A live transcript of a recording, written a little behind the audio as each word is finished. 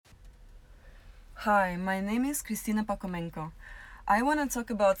Hi, my name is Kristina Pakomenko. I want to talk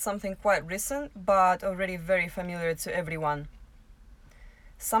about something quite recent but already very familiar to everyone.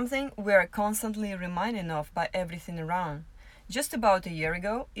 Something we are constantly reminded of by everything around. Just about a year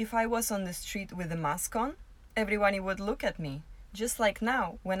ago, if I was on the street with a mask on, everyone would look at me. Just like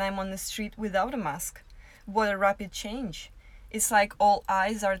now, when I'm on the street without a mask. What a rapid change! It's like all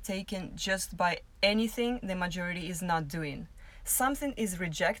eyes are taken just by anything the majority is not doing. Something is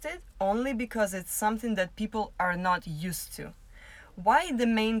rejected only because it's something that people are not used to. Why the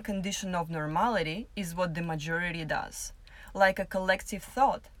main condition of normality is what the majority does, like a collective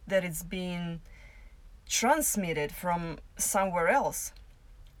thought that it's being transmitted from somewhere else,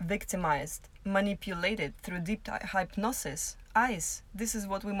 victimized, manipulated through deep hypnosis. Eyes, this is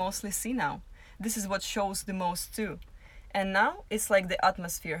what we mostly see now. This is what shows the most too. And now it's like the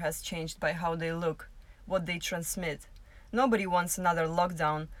atmosphere has changed by how they look, what they transmit. Nobody wants another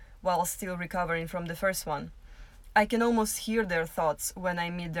lockdown while still recovering from the first one. I can almost hear their thoughts when I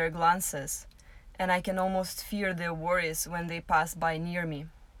meet their glances, and I can almost fear their worries when they pass by near me.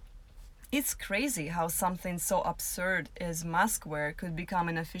 It's crazy how something so absurd as mask wear could become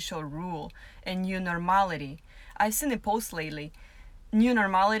an official rule, a new normality. I've seen a post lately. New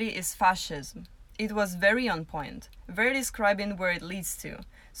normality is fascism. It was very on point, very describing where it leads to.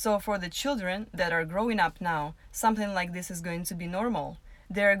 So for the children that are growing up now, something like this is going to be normal.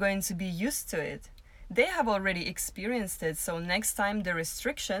 They are going to be used to it. They have already experienced it, so next time the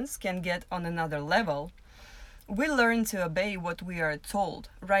restrictions can get on another level. We learn to obey what we are told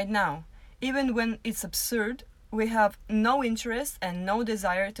right now. Even when it's absurd, we have no interest and no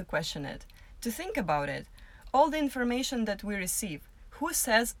desire to question it, to think about it. All the information that we receive, who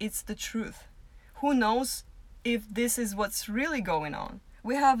says it's the truth? Who knows if this is what's really going on?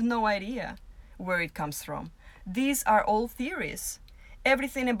 We have no idea where it comes from. These are all theories.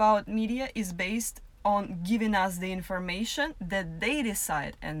 Everything about media is based on giving us the information that they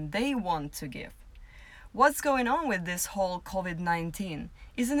decide and they want to give. What's going on with this whole COVID-19?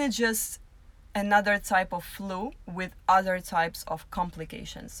 Isn't it just another type of flu with other types of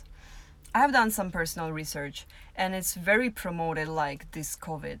complications? I've done some personal research and it's very promoted like this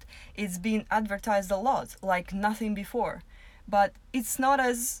COVID. It's been advertised a lot like nothing before. But it's not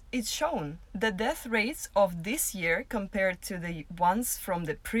as it's shown. The death rates of this year compared to the ones from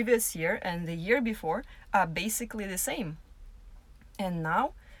the previous year and the year before are basically the same. And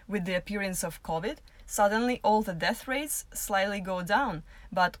now, with the appearance of COVID, suddenly all the death rates slightly go down,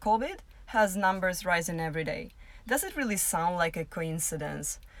 but COVID has numbers rising every day. Does it really sound like a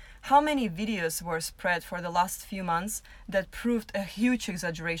coincidence? How many videos were spread for the last few months that proved a huge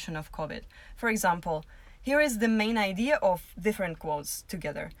exaggeration of COVID? For example, here is the main idea of different quotes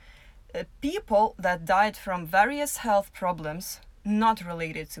together. People that died from various health problems not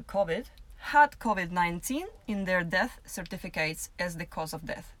related to COVID had COVID-19 in their death certificates as the cause of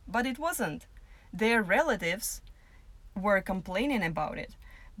death, but it wasn't. Their relatives were complaining about it,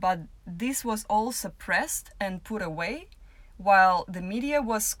 but this was all suppressed and put away while the media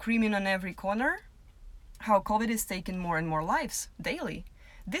was screaming on every corner how COVID is taking more and more lives daily.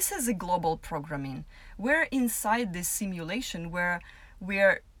 This is a global programming. We're inside this simulation where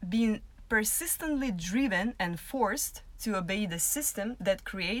we're being persistently driven and forced to obey the system that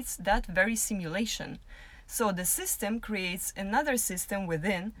creates that very simulation. So the system creates another system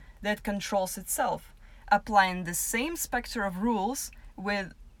within that controls itself, applying the same spectrum of rules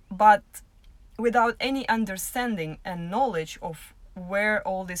but without any understanding and knowledge of where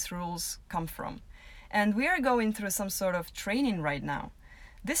all these rules come from. And we are going through some sort of training right now.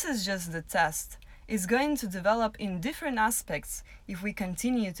 This is just the test. It's going to develop in different aspects if we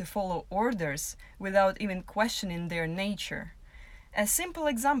continue to follow orders without even questioning their nature. A simple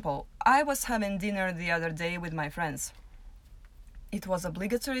example, I was having dinner the other day with my friends. It was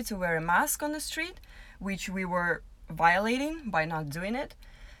obligatory to wear a mask on the street, which we were violating by not doing it.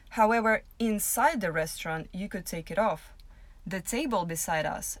 However, inside the restaurant, you could take it off. The table beside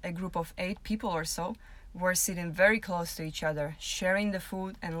us, a group of 8 people or so, were sitting very close to each other, sharing the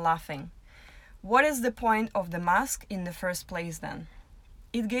food and laughing. What is the point of the mask in the first place then?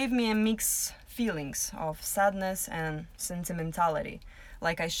 It gave me a mixed feelings of sadness and sentimentality,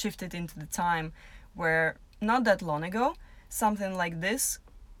 like I shifted into the time where, not that long ago, something like this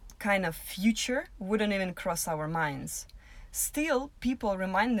kind of future wouldn't even cross our minds. Still, people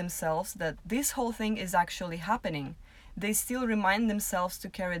remind themselves that this whole thing is actually happening. They still remind themselves to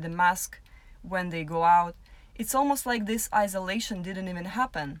carry the mask when they go out. It's almost like this isolation didn't even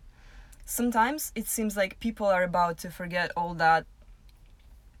happen. Sometimes it seems like people are about to forget all that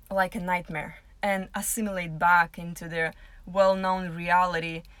like a nightmare and assimilate back into their well-known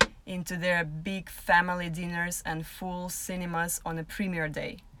reality into their big family dinners and full cinemas on a premiere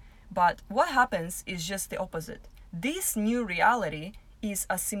day. But what happens is just the opposite. This new reality is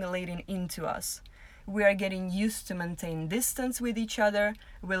assimilating into us. We are getting used to maintain distance with each other,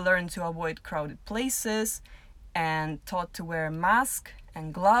 we learn to avoid crowded places, and taught to wear masks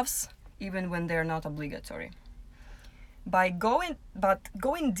and gloves, even when they're not obligatory. But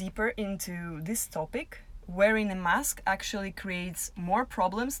going deeper into this topic, wearing a mask actually creates more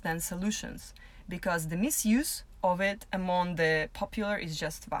problems than solutions, because the misuse of it among the popular is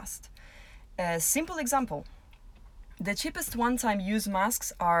just vast. A simple example. The cheapest one-time use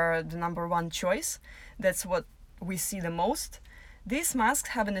masks are the number one choice. That's what we see the most. These masks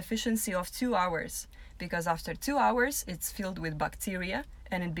have an efficiency of 2 hours, because after 2 hours it's filled with bacteria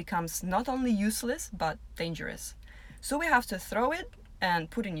and it becomes not only useless but dangerous. So we have to throw it and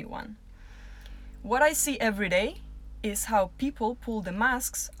put a new one. What I see every day is how people pull the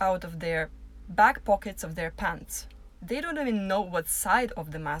masks out of their back pockets of their pants. They don't even know what side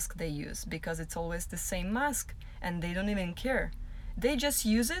of the mask they use, because it's always the same mask, and they don't even care. They just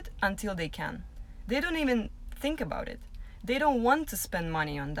use it until they can. They don't even think about it. They don't want to spend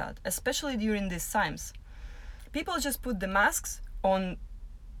money on that, especially during these times. People just put the masks on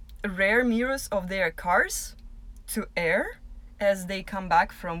rear mirrors of their cars to air as they come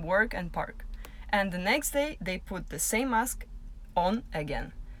back from work and park. And the next day they put the same mask on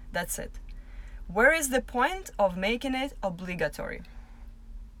again. That's it. Where is the point of making it obligatory?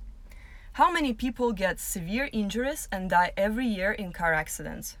 How many people get severe injuries and die every year in car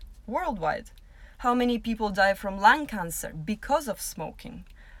accidents? Worldwide. How many people die from lung cancer because of smoking?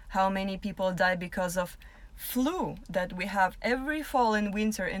 How many people die because of flu that we have every fall and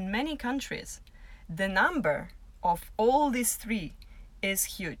winter in many countries? The number of all these three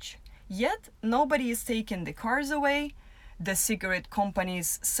is huge. Yet nobody is taking the cars away. The cigarette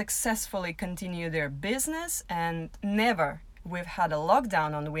companies successfully continue their business, and never we've had a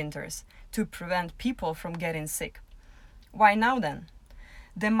lockdown on winters to prevent people from getting sick. Why now then?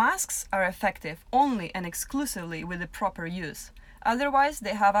 The masks are effective only and exclusively with the proper use. Otherwise,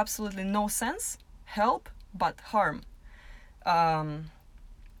 they have absolutely no sense, help, but harm.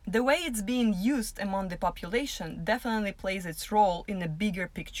 The way it's being used among the population definitely plays its role in the bigger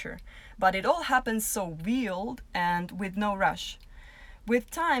picture, but it all happens so wild and with no rush. With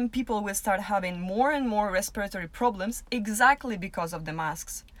time, people will start having more and more respiratory problems exactly because of the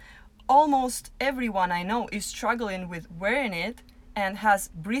masks. Almost everyone I know is struggling with wearing it and has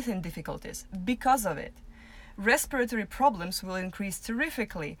breathing difficulties because of it. Respiratory problems will increase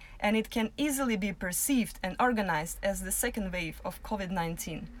terrifically, and it can easily be perceived and organized as the second wave of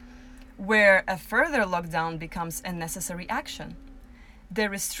COVID-19, where a further lockdown becomes a necessary action. The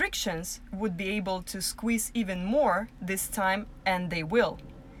restrictions would be able to squeeze even more this time, and they will.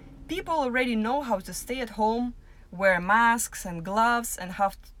 People already know how to stay at home, wear masks and gloves, and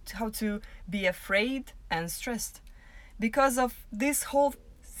how to be afraid and stressed. Because of this whole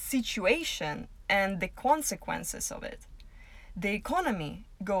situation and the consequences of it. The economy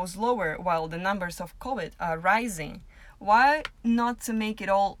goes lower while the numbers of COVID are rising. Why not to make it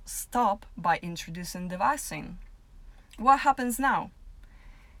all stop by introducing the vaccine? What happens now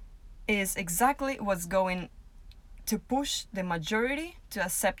is exactly what's going to push the majority to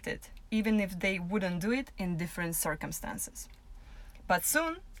accept it, even if they wouldn't do it in different circumstances. But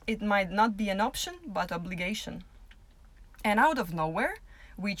soon, it might not be an option, but obligation. And out of nowhere,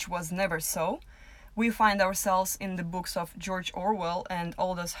 which was never so, we find ourselves in the books of George Orwell and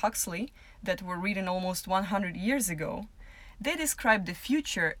Aldous Huxley that were written almost 100 years ago. They describe the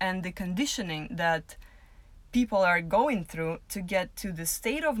future and the conditioning that people are going through to get to the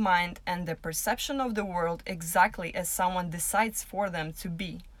state of mind and the perception of the world exactly as someone decides for them to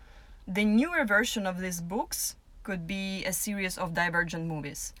be. The newer version of these books could be a series of Divergent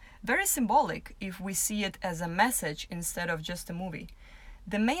movies. Very symbolic if we see it as a message instead of just a movie.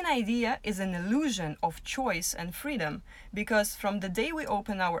 The main idea is an illusion of choice and freedom, because from the day we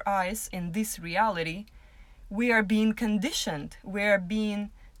open our eyes in this reality, we are being conditioned, we are being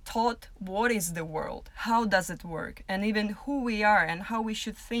taught what is the world, how does it work, and even who we are and how we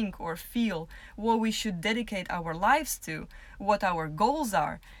should think or feel, what we should dedicate our lives to, what our goals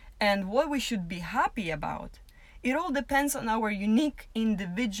are, and what we should be happy about. It all depends on our unique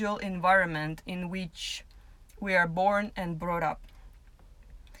individual environment in which we are born and brought up.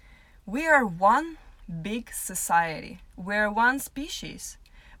 We are one big society. We are one species,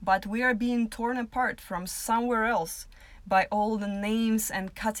 but we are being torn apart from somewhere else by all the names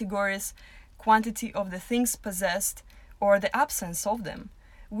and categories, quantity of the things possessed, or the absence of them.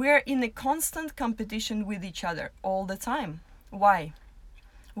 We are in a constant competition with each other all the time. Why?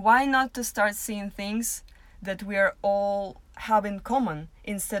 Why not to start seeing things that we are all have in common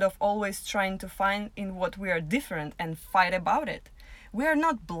instead of always trying to find in what we are different and fight about it? We are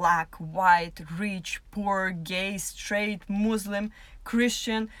not black, white, rich, poor, gay, straight, Muslim,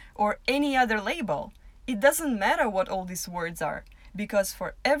 Christian, or any other label. It doesn't matter what all these words are, because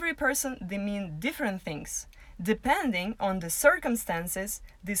for every person they mean different things, depending on the circumstances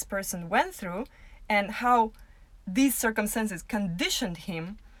this person went through and how these circumstances conditioned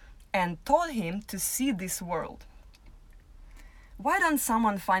him and taught him to see this world. Why don't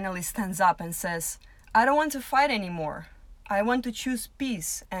someone finally stands up and says, I don't want to fight anymore. I want to choose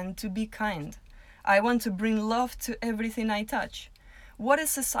peace and to be kind. I want to bring love to everything I touch. What a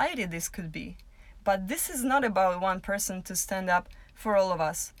society this could be. But this is not about one person to stand up for all of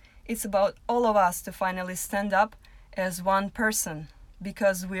us. It's about all of us to finally stand up as one person,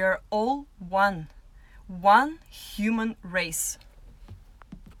 because we are all one human race.